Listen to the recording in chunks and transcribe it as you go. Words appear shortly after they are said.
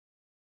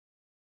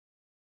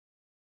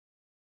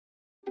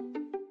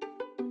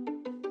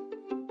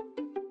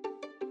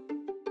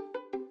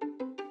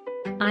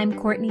I'm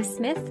Courtney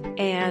Smith.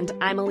 And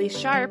I'm Elise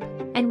Sharp.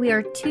 And we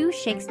are two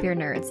Shakespeare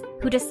nerds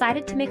who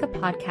decided to make a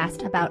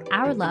podcast about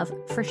our love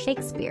for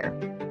Shakespeare.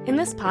 In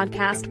this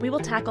podcast, we will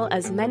tackle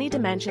as many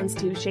dimensions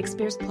to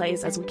Shakespeare's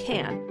plays as we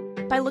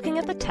can by looking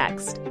at the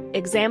text,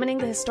 examining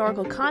the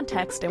historical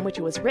context in which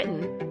it was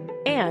written,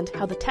 and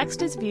how the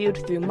text is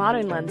viewed through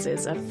modern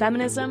lenses of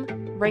feminism,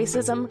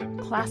 racism,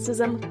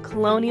 classism,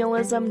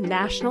 colonialism,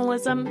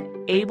 nationalism,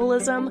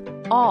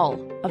 ableism,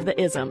 all of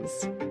the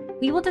isms.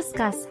 We will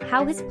discuss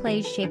how his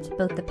plays shaped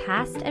both the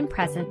past and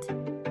present,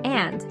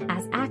 and,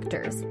 as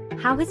actors,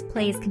 how his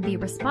plays can be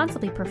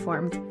responsibly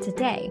performed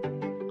today.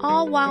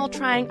 All while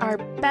trying our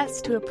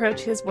best to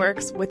approach his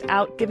works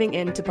without giving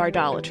in to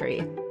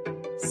bardolatry.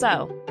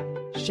 So,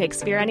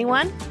 Shakespeare,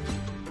 anyone?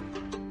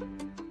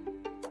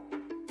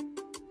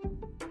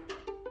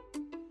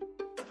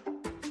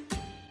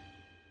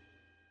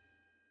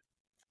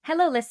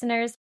 Hello,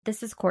 listeners.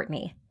 This is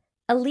Courtney.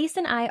 Elise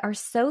and I are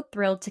so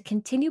thrilled to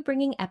continue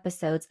bringing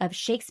episodes of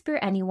Shakespeare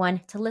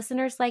Anyone to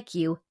listeners like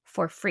you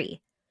for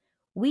free.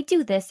 We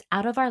do this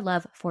out of our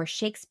love for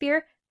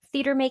Shakespeare,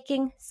 theater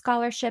making,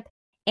 scholarship,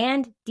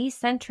 and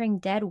decentering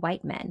dead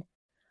white men.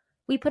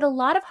 We put a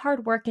lot of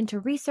hard work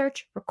into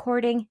research,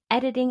 recording,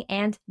 editing,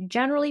 and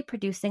generally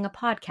producing a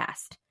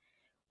podcast.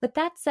 With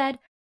that said,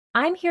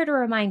 I'm here to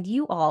remind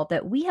you all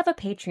that we have a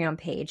Patreon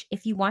page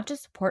if you want to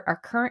support our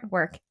current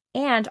work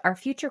and our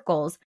future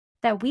goals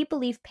that we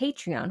believe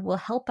Patreon will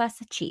help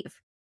us achieve.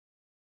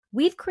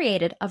 We've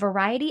created a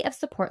variety of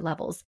support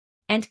levels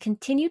and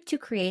continue to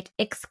create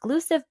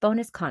exclusive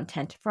bonus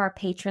content for our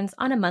patrons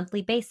on a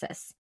monthly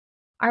basis.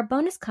 Our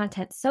bonus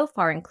content so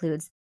far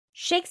includes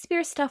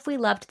Shakespeare Stuff We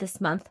Loved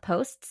This Month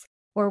posts,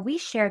 where we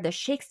share the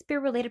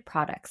Shakespeare-related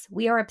products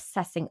we are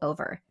obsessing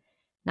over.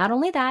 Not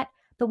only that,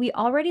 but we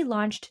already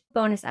launched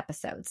bonus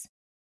episodes.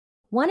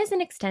 One is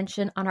an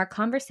extension on our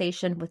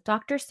conversation with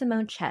Dr.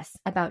 Simone Chess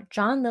about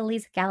John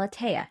Lilly's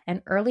Galatea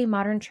and early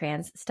modern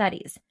trans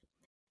studies.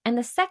 And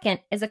the second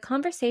is a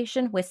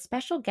conversation with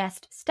special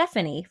guest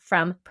Stephanie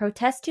from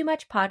Protest Too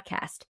Much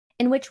podcast,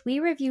 in which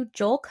we review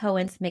Joel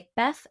Coen's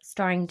Macbeth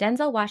starring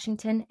Denzel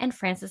Washington and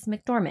Frances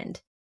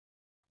McDormand.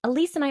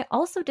 Elise and I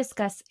also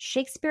discuss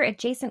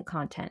Shakespeare-adjacent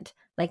content,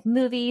 like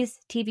movies,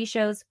 TV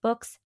shows,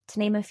 books, to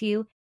name a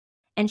few,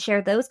 and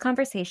share those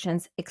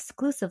conversations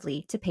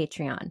exclusively to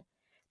Patreon.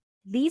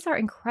 These are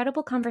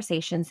incredible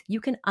conversations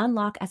you can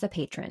unlock as a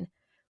patron.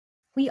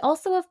 We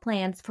also have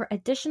plans for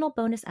additional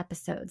bonus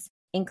episodes,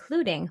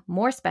 including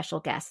more special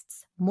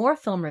guests, more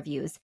film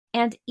reviews,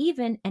 and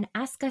even an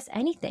Ask Us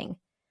Anything.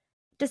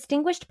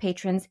 Distinguished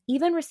patrons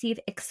even receive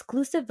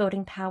exclusive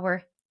voting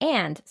power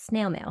and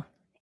snail mail.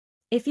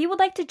 If you would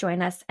like to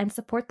join us and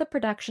support the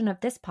production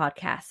of this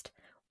podcast,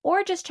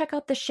 or just check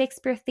out the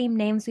Shakespeare-themed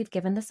names we've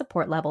given the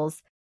support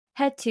levels,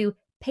 head to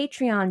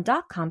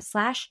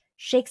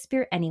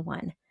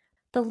patreon.com/ShakespeareAnyone.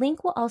 The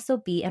link will also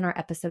be in our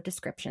episode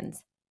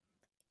descriptions.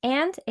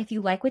 And if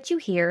you like what you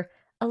hear,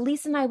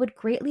 Elise and I would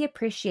greatly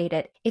appreciate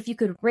it if you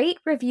could rate,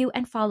 review,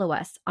 and follow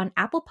us on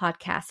Apple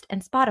Podcast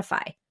and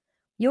Spotify.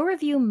 Your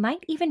review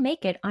might even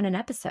make it on an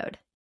episode.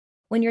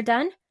 When you're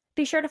done,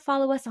 be sure to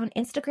follow us on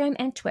Instagram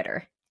and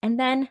Twitter, and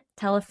then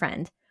tell a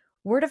friend.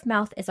 Word of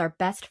mouth is our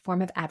best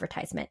form of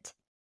advertisement.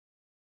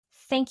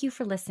 Thank you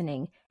for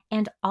listening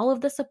and all of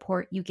the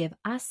support you give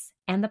us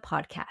and the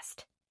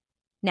podcast.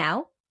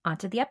 Now,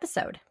 onto the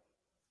episode.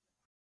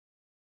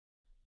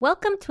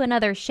 Welcome to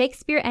another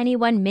Shakespeare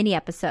Anyone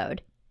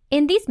mini-episode.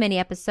 In these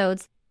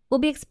mini-episodes,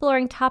 we'll be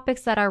exploring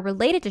topics that are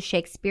related to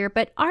Shakespeare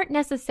but aren't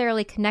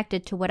necessarily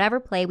connected to whatever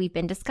play we've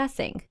been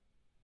discussing.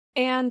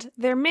 And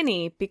they're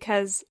mini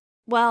because,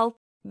 well,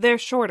 they're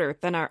shorter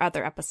than our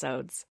other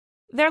episodes.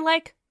 They're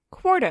like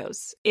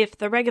quartos if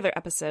the regular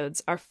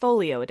episodes are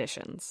folio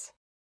editions.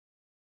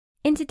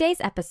 In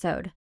today's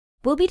episode,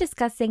 we'll be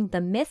discussing the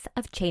myth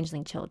of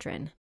changeling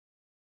children.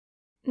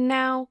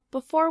 Now,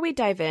 before we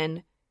dive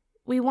in,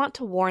 we want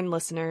to warn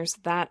listeners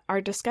that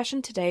our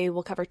discussion today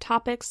will cover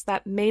topics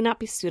that may not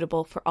be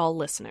suitable for all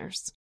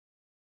listeners.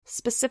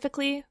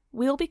 Specifically,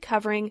 we'll be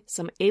covering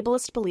some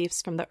ableist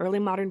beliefs from the early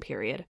modern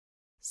period,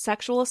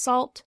 sexual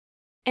assault,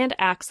 and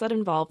acts that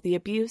involve the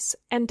abuse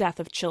and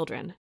death of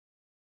children.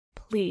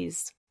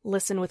 Please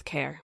listen with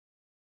care.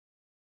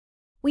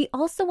 We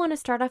also want to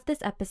start off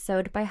this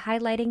episode by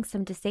highlighting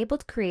some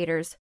disabled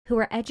creators who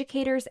are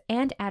educators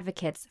and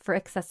advocates for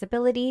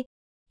accessibility,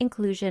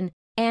 inclusion,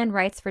 and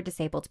rights for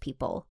disabled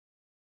people.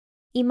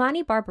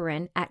 Imani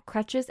Barbarin at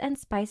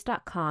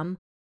crutchesandspice.com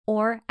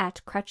or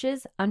at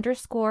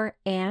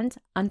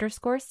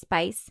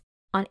crutches_and_spice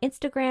on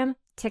Instagram,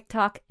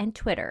 TikTok, and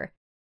Twitter.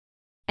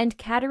 And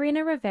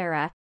Katarina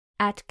Rivera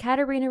at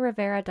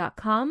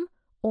katarinarivera.com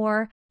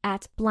or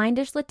at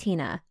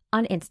blindishlatina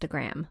on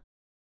Instagram.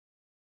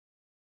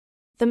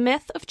 The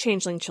myth of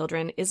changeling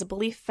children is a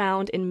belief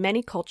found in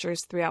many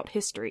cultures throughout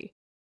history.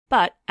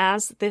 But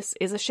as this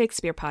is a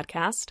Shakespeare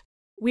podcast,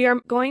 we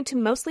are going to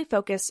mostly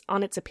focus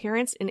on its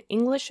appearance in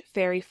English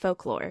fairy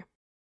folklore.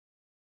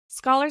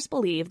 Scholars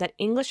believe that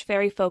English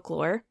fairy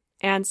folklore,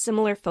 and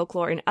similar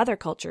folklore in other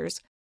cultures,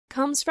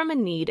 comes from a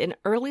need in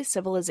early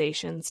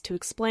civilizations to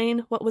explain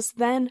what was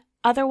then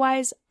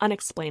otherwise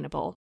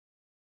unexplainable.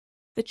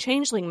 The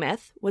changeling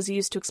myth was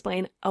used to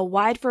explain a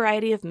wide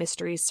variety of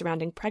mysteries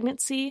surrounding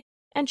pregnancy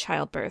and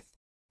childbirth,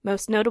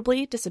 most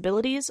notably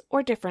disabilities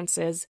or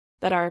differences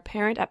that are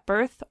apparent at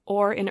birth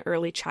or in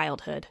early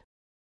childhood.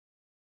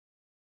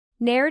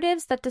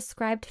 Narratives that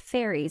described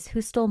fairies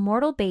who stole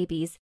mortal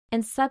babies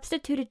and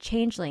substituted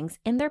changelings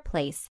in their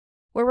place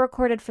were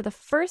recorded for the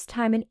first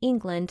time in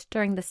England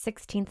during the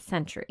 16th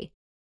century.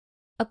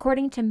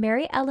 According to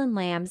Mary Ellen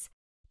Lamb's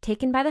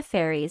Taken by the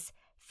Fairies,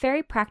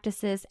 Fairy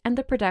Practices and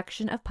the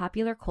Production of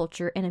Popular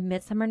Culture in A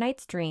Midsummer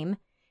Night's Dream,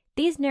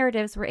 these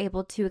narratives were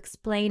able to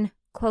explain,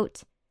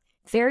 quote,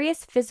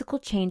 various physical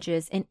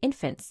changes in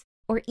infants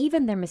or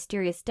even their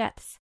mysterious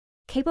deaths,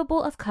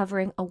 capable of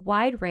covering a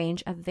wide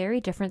range of very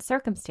different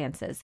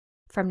circumstances,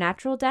 from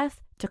natural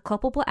death to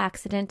culpable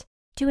accident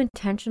to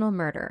intentional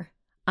murder,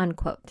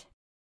 unquote.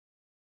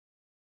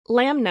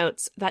 Lamb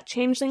notes that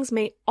changelings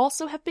may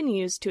also have been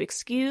used to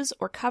excuse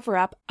or cover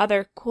up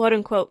other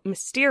quote-unquote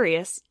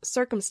mysterious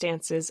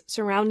circumstances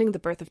surrounding the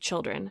birth of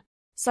children,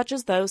 such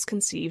as those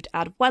conceived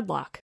out of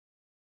wedlock.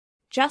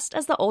 Just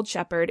as the old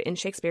shepherd in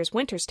Shakespeare's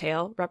Winter's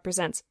Tale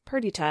represents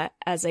Perdita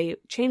as a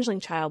changeling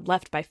child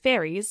left by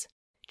fairies,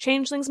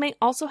 changelings may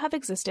also have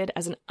existed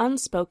as an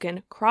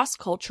unspoken,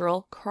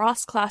 cross-cultural,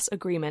 cross-class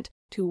agreement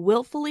to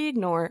willfully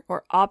ignore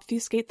or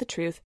obfuscate the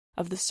truth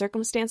of the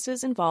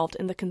circumstances involved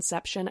in the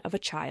conception of a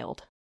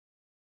child.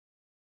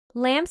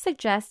 Lamb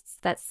suggests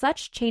that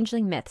such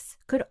changeling myths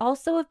could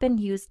also have been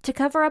used to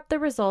cover up the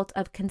result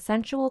of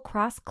consensual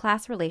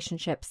cross-class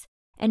relationships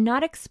and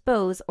not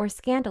expose or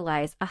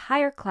scandalize a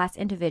higher-class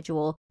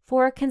individual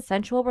for a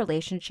consensual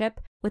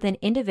relationship with an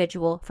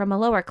individual from a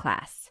lower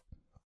class.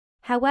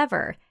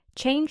 However,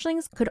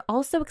 changelings could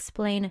also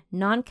explain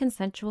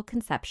non-consensual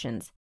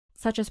conceptions,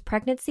 such as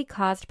pregnancy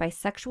caused by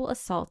sexual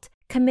assault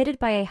committed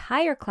by a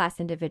higher-class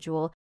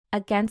individual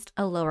against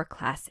a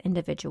lower-class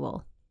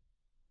individual.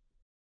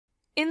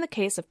 In the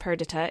case of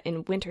Perdita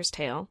in Winter's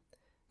Tale,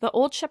 the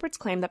old shepherd's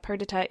claim that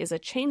Perdita is a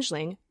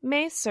changeling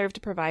may serve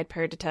to provide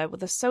Perdita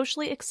with a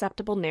socially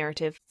acceptable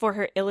narrative for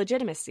her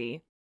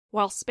illegitimacy,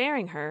 while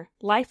sparing her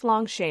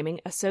lifelong shaming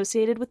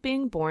associated with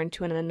being born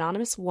to an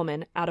anonymous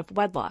woman out of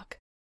wedlock.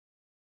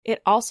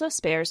 It also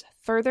spares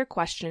further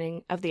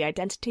questioning of the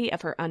identity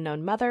of her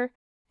unknown mother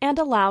and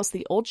allows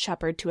the old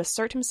shepherd to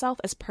assert himself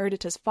as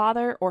Perdita's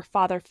father or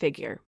father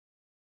figure.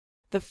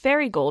 The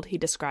fairy gold he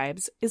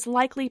describes is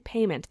likely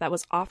payment that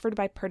was offered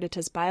by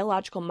Perdita's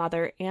biological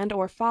mother and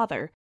or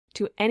father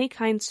to any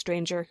kind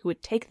stranger who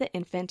would take the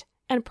infant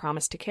and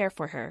promise to care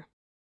for her.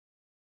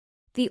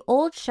 The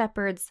old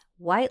shepherd's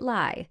white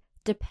lie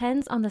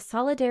depends on the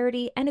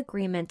solidarity and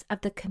agreement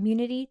of the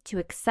community to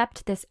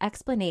accept this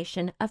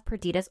explanation of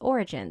Perdita's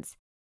origins,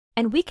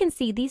 and we can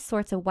see these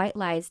sorts of white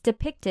lies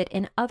depicted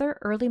in other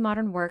early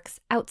modern works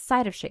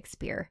outside of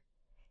Shakespeare.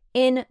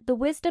 In The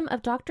Wisdom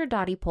of Dr.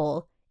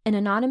 Doddypole, an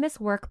anonymous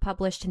work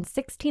published in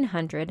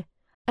 1600,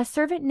 a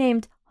servant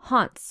named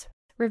Haunts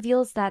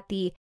reveals that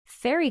the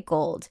fairy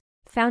gold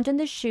found in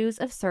the shoes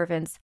of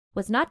servants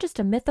was not just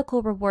a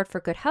mythical reward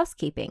for good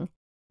housekeeping,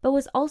 but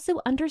was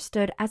also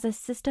understood as a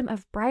system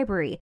of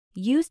bribery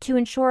used to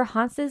ensure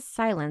Haunts's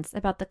silence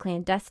about the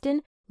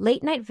clandestine,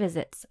 late-night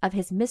visits of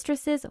his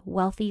mistress's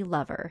wealthy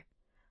lover.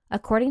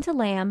 According to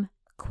Lamb,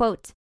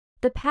 quote,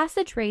 the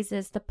passage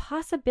raises the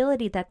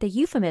possibility that the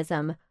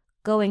euphemism,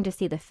 going to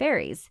see the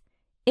fairies,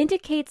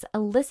 indicates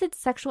illicit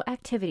sexual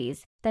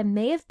activities that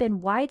may have been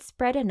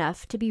widespread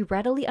enough to be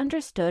readily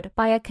understood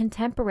by a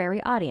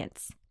contemporary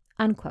audience,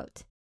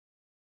 unquote.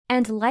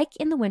 And like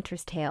in The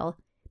Winter's Tale,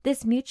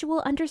 this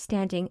mutual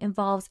understanding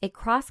involves a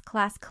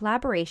cross-class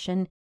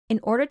collaboration in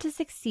order to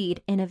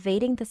succeed in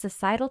evading the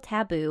societal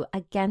taboo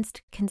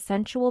against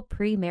consensual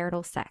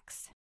premarital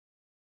sex.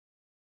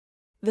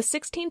 The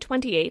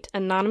 1628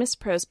 anonymous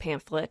prose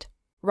pamphlet,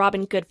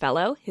 Robin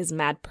Goodfellow, His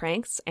Mad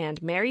Pranks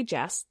and Merry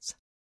Jests,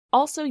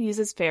 also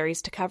uses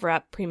fairies to cover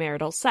up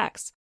premarital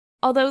sex,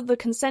 although the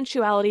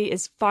consensuality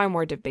is far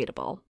more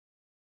debatable.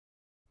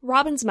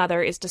 Robin's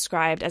mother is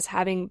described as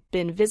having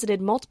been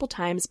visited multiple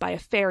times by a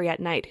fairy at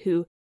night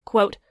who,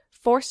 quote,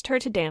 forced her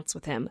to dance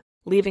with him,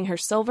 leaving her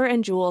silver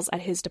and jewels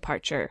at his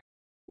departure.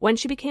 When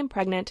she became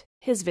pregnant,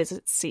 his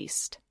visits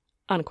ceased,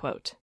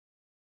 unquote.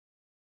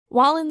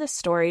 While in this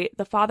story,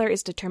 the father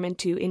is determined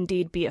to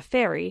indeed be a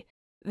fairy,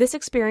 this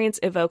experience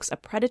evokes a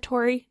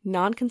predatory,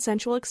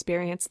 non-consensual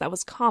experience that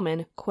was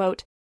common,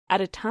 quote,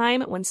 at a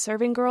time when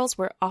serving girls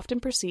were often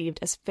perceived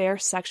as fair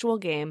sexual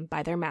game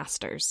by their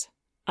masters,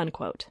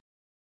 unquote.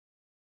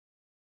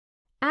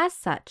 As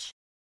such,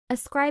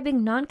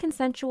 ascribing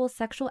non-consensual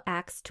sexual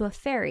acts to a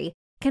fairy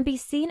can be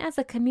seen as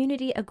a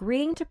community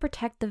agreeing to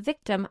protect the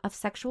victim of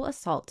sexual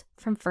assault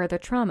from further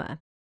trauma.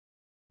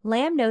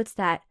 Lamb notes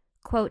that,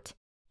 quote,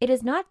 it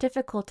is not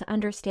difficult to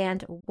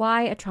understand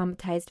why a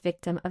traumatized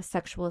victim of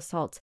sexual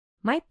assault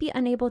might be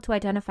unable to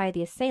identify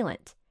the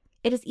assailant.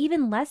 It is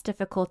even less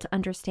difficult to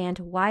understand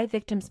why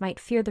victims might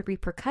fear the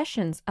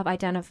repercussions of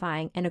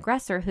identifying an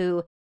aggressor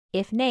who,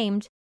 if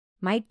named,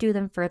 might do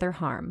them further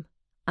harm,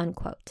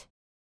 unquote.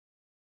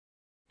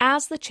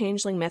 As the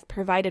changeling myth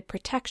provided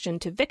protection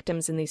to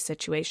victims in these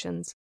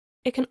situations,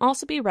 it can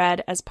also be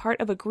read as part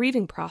of a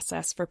grieving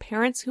process for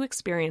parents who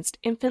experienced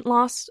infant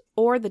loss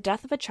or the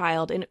death of a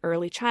child in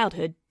early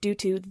childhood due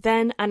to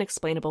then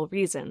unexplainable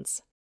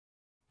reasons.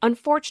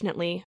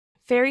 Unfortunately,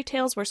 fairy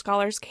tales where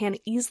scholars can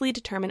easily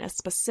determine a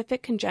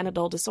specific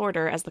congenital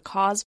disorder as the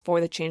cause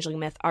for the changeling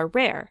myth are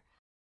rare.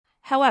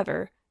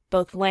 However,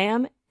 both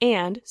Lamb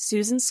and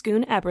Susan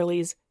Schoon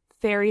Eberle's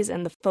Fairies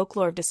and the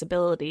Folklore of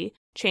Disability,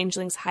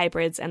 Changelings,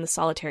 Hybrids, and the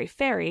Solitary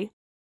Fairy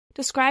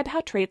describe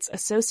how traits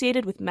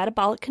associated with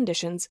metabolic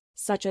conditions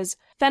such as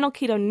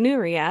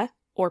phenylketonuria,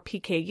 or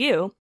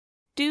PKU,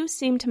 do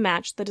seem to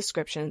match the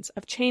descriptions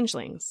of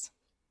changelings.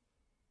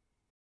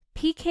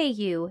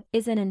 PKU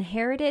is an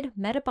inherited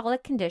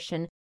metabolic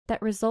condition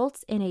that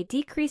results in a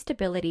decreased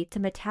ability to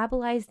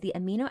metabolize the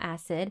amino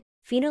acid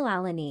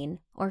phenylalanine,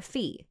 or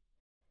Phe.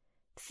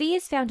 Phe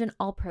is found in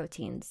all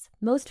proteins,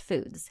 most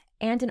foods,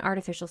 and in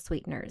artificial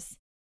sweeteners.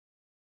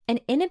 An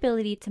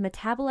inability to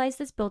metabolize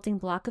this building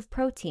block of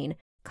protein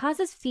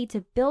causes Phe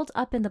to build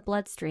up in the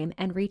bloodstream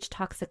and reach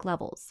toxic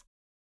levels.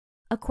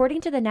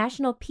 According to the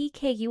National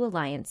PKU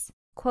Alliance,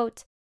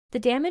 quote, "The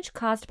damage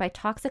caused by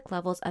toxic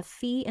levels of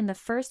Phe in the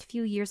first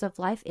few years of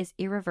life is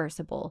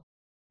irreversible.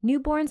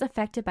 Newborns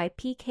affected by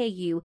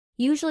PKU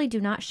usually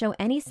do not show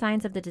any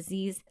signs of the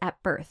disease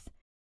at birth,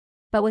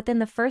 but within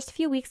the first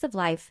few weeks of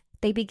life,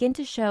 they begin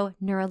to show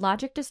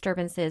neurologic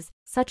disturbances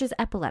such as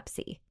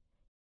epilepsy.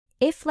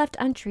 If left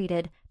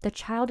untreated, the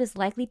child is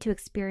likely to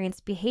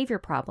experience behavior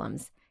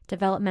problems,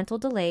 developmental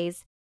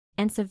delays,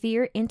 and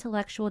severe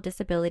intellectual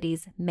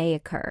disabilities may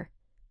occur,"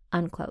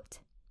 unquote.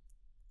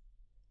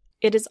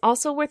 It is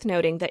also worth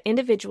noting that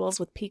individuals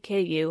with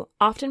PKU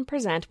often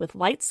present with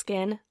light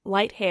skin,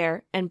 light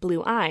hair, and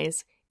blue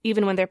eyes,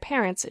 even when their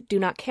parents do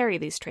not carry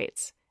these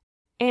traits.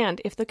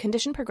 And if the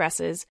condition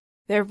progresses,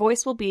 their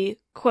voice will be,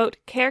 quote,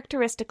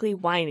 "characteristically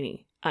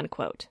whiny,"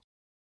 unquote.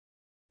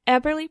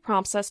 Eberle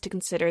prompts us to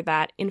consider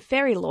that, in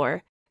fairy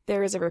lore,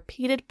 there is a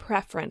repeated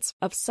preference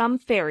of some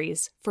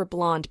fairies for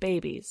blonde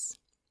babies.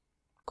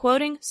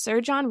 Quoting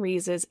Sir John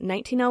Rhys's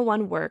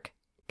 1901 work,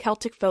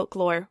 Celtic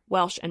Folklore,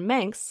 Welsh and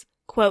Manx,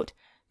 quote,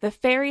 "The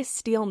fairies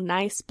steal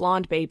nice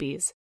blonde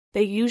babies.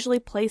 They usually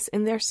place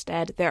in their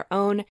stead their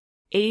own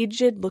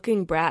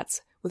aged-looking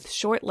brats with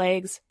short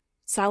legs,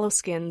 sallow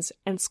skins,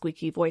 and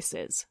squeaky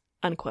voices,"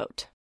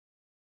 unquote.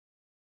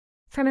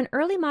 From an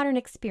early modern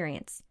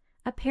experience,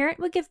 a parent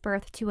would give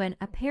birth to an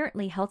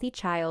apparently healthy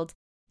child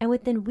and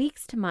within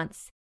weeks to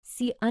months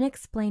see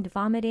unexplained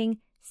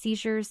vomiting,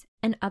 seizures,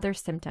 and other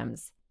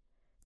symptoms.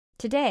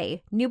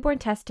 Today, newborn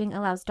testing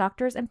allows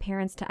doctors and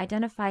parents to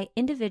identify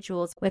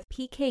individuals with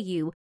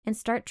PKU and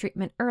start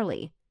treatment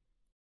early.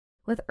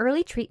 With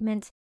early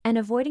treatment and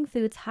avoiding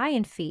foods high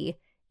in Phe,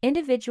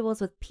 individuals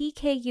with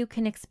PKU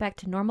can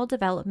expect normal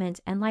development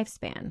and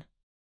lifespan.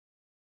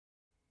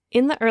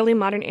 In the early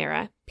modern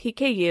era,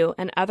 PKU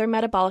and other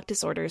metabolic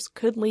disorders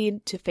could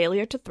lead to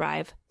failure to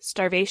thrive,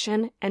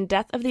 starvation, and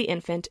death of the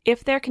infant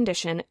if their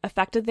condition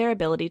affected their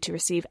ability to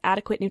receive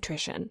adequate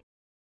nutrition.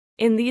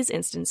 In these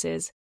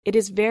instances, it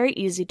is very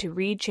easy to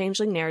read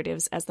changeling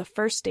narratives as the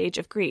first stage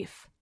of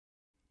grief.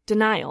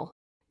 Denial,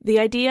 the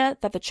idea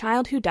that the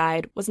child who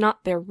died was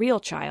not their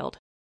real child,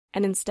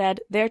 and instead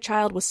their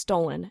child was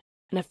stolen,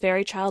 and a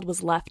fairy child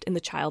was left in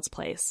the child's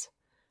place.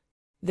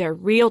 Their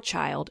real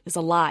child is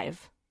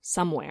alive,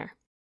 somewhere.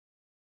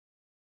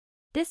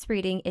 This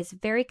reading is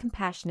very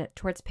compassionate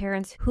towards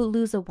parents who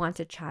lose a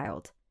wanted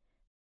child.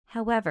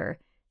 However,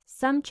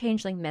 some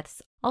changeling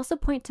myths also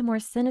point to more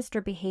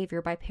sinister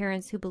behavior by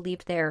parents who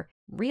believed their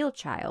real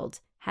child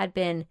had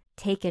been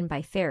taken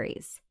by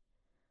fairies.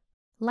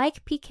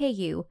 Like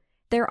PKU,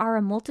 there are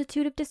a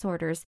multitude of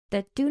disorders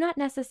that do not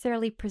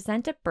necessarily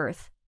present at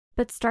birth,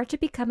 but start to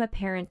become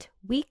apparent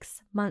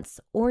weeks, months,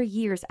 or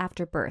years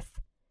after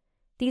birth.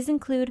 These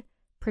include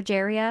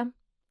progeria,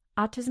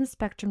 autism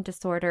spectrum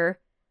disorder,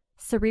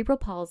 cerebral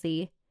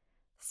palsy,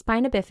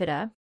 spina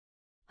bifida,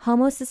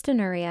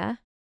 homocystinuria,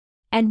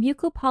 and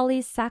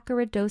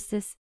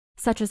mucopolysaccharidosis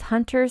such as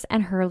Hunter's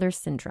and Hurler's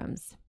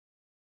syndromes.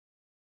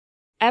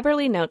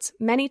 Eberle notes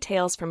many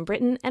tales from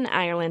Britain and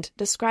Ireland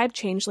describe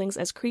changelings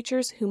as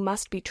creatures who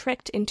must be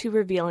tricked into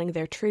revealing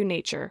their true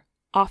nature,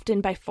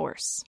 often by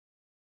force.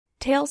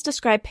 Tales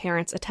describe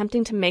parents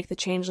attempting to make the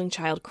changeling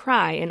child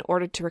cry in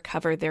order to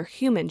recover their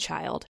human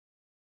child.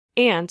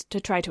 And, to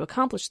try to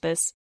accomplish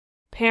this,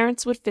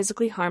 parents would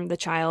physically harm the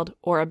child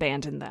or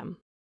abandon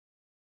them.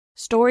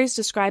 Stories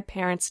describe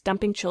parents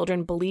dumping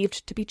children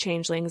believed to be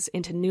changelings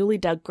into newly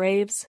dug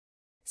graves,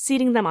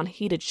 seating them on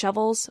heated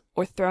shovels,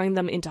 or throwing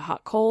them into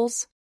hot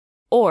coals,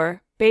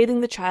 or bathing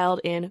the child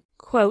in,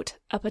 quote,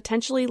 "a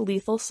potentially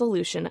lethal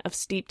solution of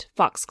steeped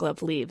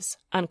foxglove leaves,"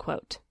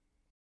 unquote.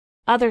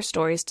 Other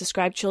stories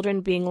describe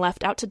children being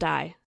left out to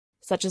die,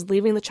 such as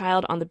leaving the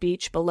child on the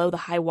beach below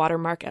the high water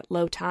mark at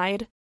low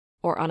tide,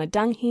 or on a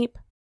dung heap,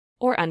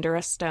 or under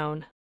a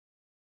stone.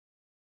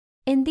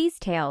 In these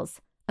tales,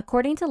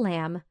 according to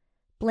Lamb,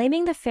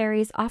 blaming the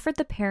fairies offered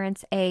the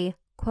parents a,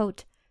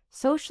 quote,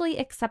 socially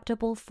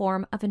acceptable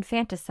form of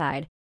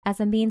infanticide as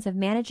a means of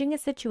managing a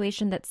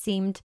situation that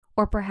seemed,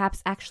 or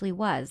perhaps actually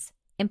was,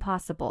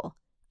 impossible,"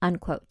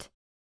 unquote.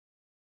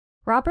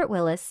 Robert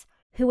Willis,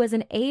 who was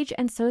an age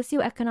and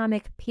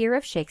socioeconomic peer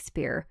of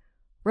Shakespeare,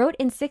 wrote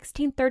in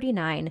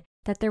 1639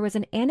 that there was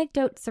an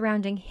anecdote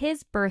surrounding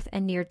his birth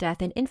and near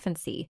death in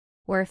infancy,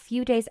 where a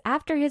few days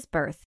after his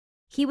birth,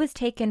 he was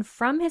taken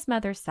from his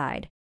mother's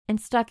side and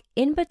stuck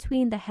in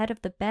between the head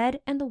of the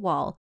bed and the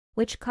wall,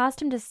 which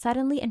caused him to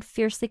suddenly and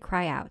fiercely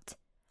cry out.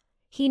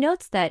 He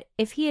notes that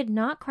if he had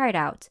not cried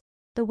out,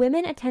 the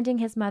women attending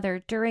his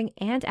mother during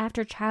and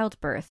after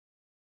childbirth,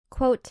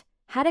 quote,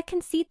 "had a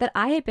conceit that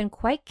I had been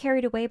quite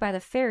carried away by the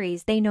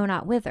fairies they know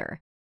not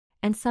whither,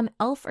 and some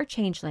elf or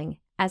changeling,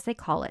 as they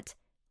call it,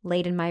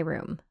 laid in my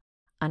room,"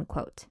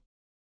 unquote.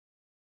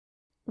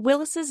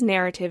 Willis's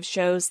narrative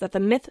shows that the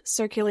myth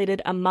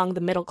circulated among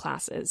the middle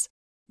classes,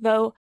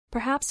 though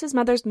perhaps his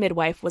mother's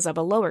midwife was of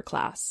a lower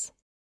class.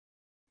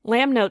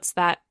 Lamb notes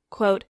that,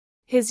 quote,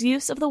 "his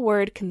use of the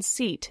word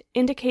conceit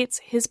indicates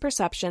his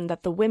perception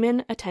that the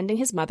women attending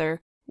his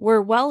mother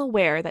were well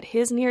aware that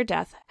his near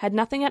death had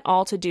nothing at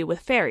all to do with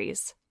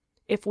fairies.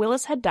 If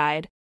Willis had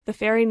died, the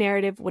fairy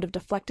narrative would have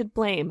deflected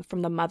blame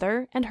from the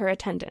mother and her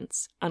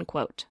attendants,"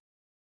 unquote.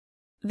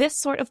 This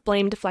sort of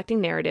blame-deflecting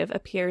narrative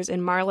appears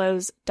in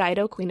Marlowe's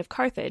Dido, Queen of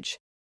Carthage,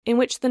 in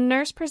which the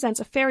nurse presents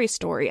a fairy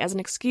story as an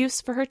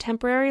excuse for her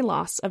temporary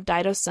loss of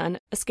Dido's son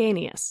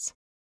Ascanius.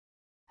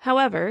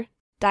 However,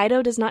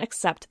 Dido does not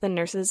accept the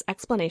nurse's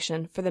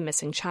explanation for the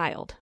missing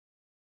child.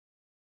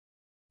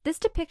 This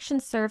depiction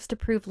serves to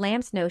prove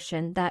Lamb's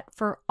notion that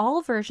for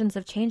all versions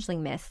of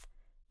changeling myth,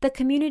 the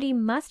community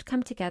must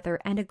come together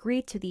and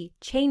agree to the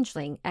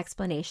changeling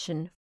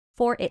explanation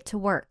for it to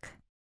work.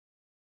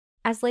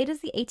 As late as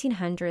the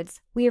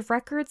 1800s, we have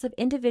records of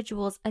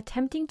individuals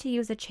attempting to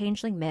use a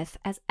changeling myth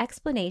as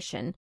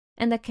explanation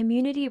and the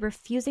community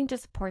refusing to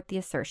support the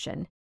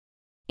assertion.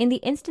 In the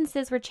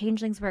instances where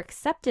changelings were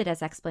accepted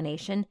as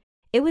explanation,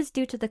 it was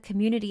due to the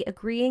community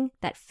agreeing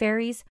that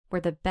fairies were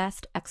the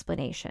best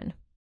explanation.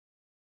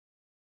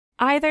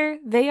 Either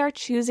they are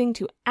choosing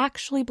to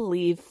actually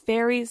believe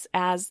fairies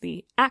as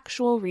the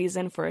actual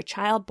reason for a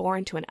child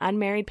born to an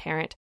unmarried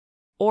parent,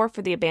 or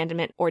for the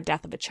abandonment or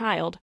death of a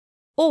child,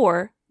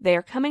 or they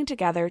are coming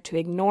together to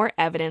ignore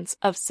evidence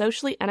of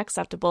socially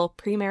unacceptable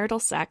premarital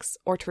sex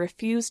or to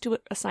refuse to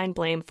assign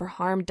blame for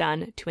harm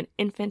done to an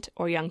infant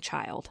or young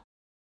child.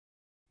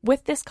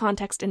 With this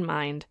context in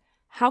mind,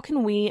 how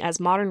can we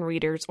as modern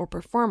readers or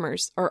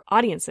performers or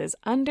audiences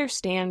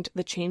understand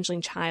the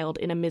changeling child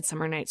in A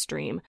Midsummer Night's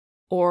Dream,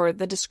 or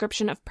the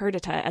description of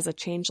Perdita as a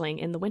changeling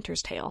in The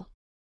Winter's Tale?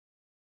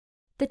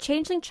 The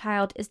changeling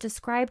child is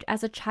described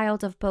as a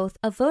child of both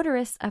a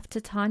votaress of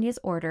Titania's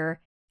order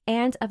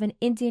and of an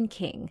Indian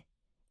king.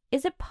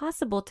 Is it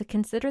possible to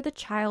consider the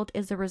child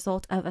as a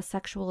result of a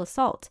sexual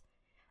assault?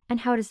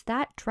 And how does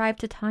that drive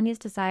Titania's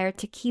desire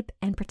to keep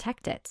and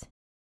protect it?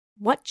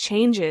 What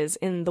changes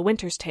in The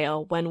Winter's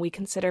Tale when we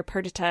consider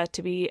Perdita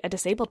to be a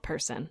disabled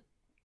person?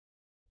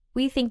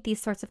 We think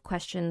these sorts of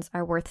questions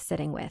are worth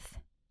sitting with.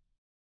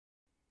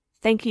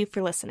 Thank you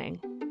for listening.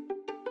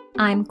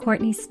 I'm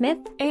Courtney Smith.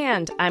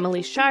 And I'm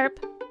Elise Sharp.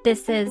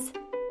 This is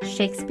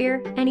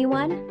Shakespeare,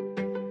 Anyone?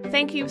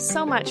 Thank you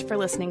so much for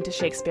listening to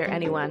Shakespeare,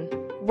 Anyone.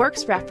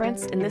 Works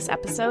referenced in this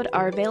episode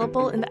are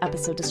available in the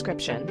episode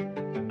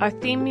description. Our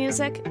theme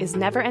music is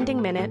Never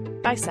Ending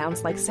Minute by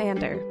Sounds Like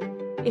Sander.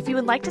 If you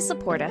would like to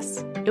support us,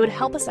 it would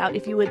help us out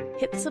if you would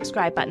hit the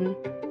subscribe button,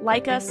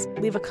 like us,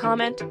 leave a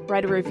comment,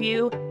 write a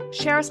review,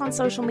 share us on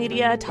social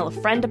media, tell a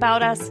friend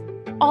about us,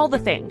 all the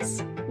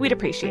things. We'd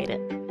appreciate it.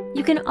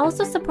 You can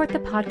also support the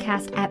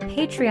podcast at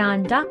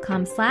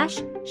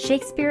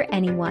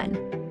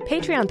patreon.com/ShakespeareAnyone.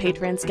 Patreon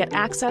patrons get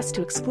access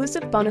to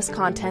exclusive bonus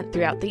content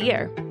throughout the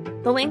year.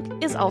 The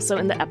link is also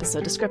in the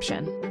episode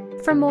description.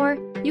 For more,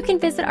 you can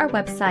visit our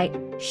website,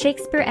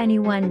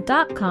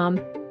 ShakespeareAnyone.com,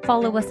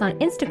 follow us on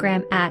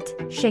Instagram at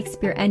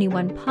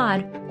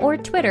ShakespeareAnyonePod, or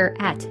Twitter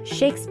at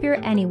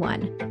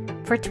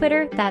ShakespeareAnyone. For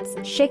Twitter, that's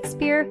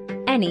Shakespeare,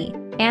 Any,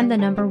 and the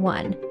number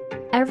 1.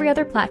 Every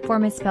other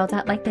platform is spelled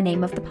out like the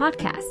name of the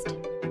podcast.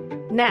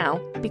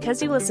 Now,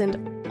 because you listened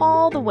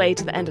all the way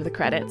to the end of the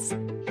credits,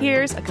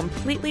 here's a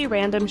completely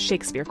random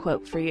Shakespeare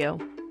quote for you.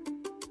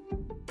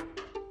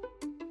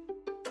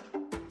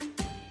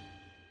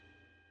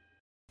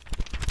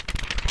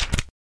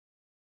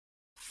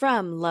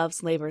 From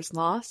Love's Labour's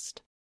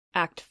Lost,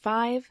 Act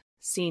 5,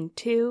 Scene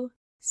 2,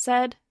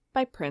 said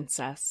by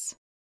Princess.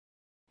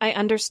 I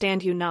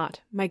understand you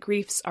not, my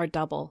griefs are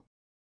double.